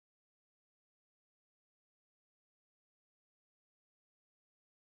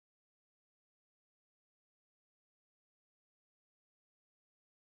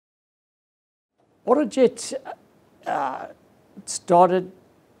AutoJet started,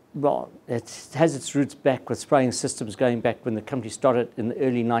 well, it has its roots back with spraying systems going back when the company started in the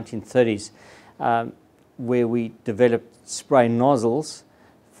early 1930s, where we developed spray nozzles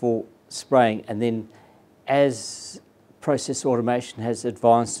for spraying. And then as process automation has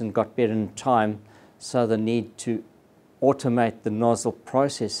advanced and got better in time, so the need to automate the nozzle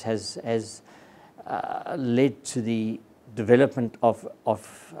process has led to the development of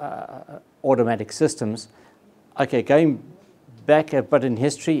automatic systems. Okay, going back a bit in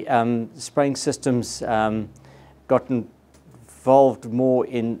history, spraying systems got involved more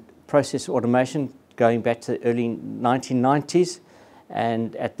in process automation going back to the early 1990s,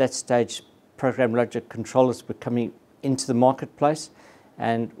 and at that stage program logic controllers were coming into the marketplace,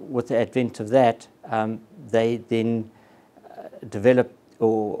 and with the advent of that they then developed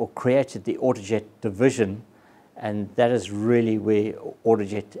or created the AutoJet division, and that is really where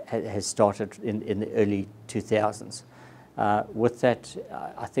AutoJet has started in the early 2000s. With that,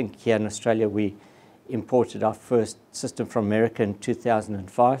 I think here in Australia we imported our first system from America in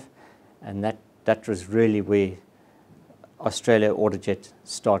 2005, and that was really where Australia AutoJet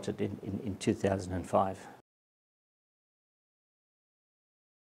started in 2005.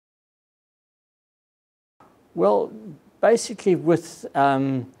 Well, basically with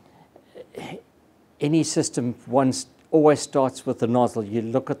any system, one always starts with the nozzle. You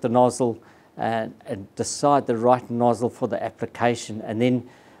look at the nozzle and decide the right nozzle for the application, and then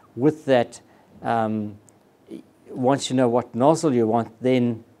with that, once you know what nozzle you want,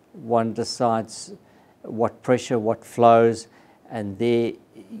 then one decides what pressure, what flows, and there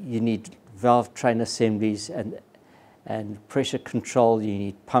you need valve train assemblies and pressure control. You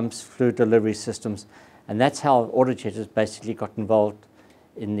need pumps, fluid delivery systems, and that's how AutoJet has basically got involved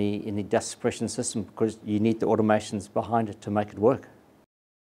in the dust suppression system, because you need the automations behind it to make it work.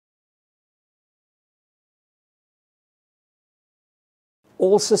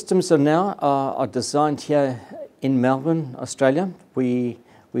 All systems are designed here in Melbourne, Australia. We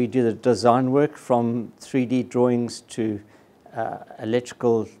do the design work from 3D drawings to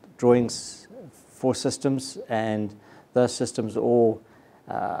electrical drawings for systems, and those systems are all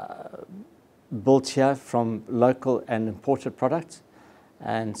built here from local and imported products.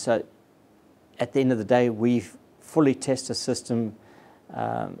 And so at the end of the day, we fully test a system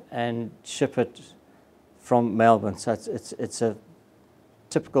and ship it from Melbourne. So it's a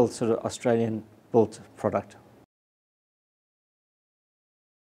typical sort of Australian built product.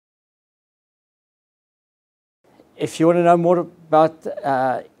 If you want to know more about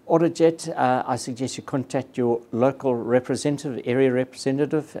AutoJet, I suggest you contact your local representative, area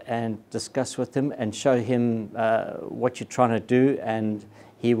representative, and discuss with him and show him what you're trying to do, and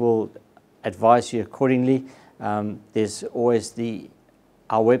he will advise you accordingly. There's always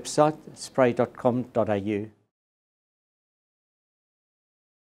our website, spray.com.au.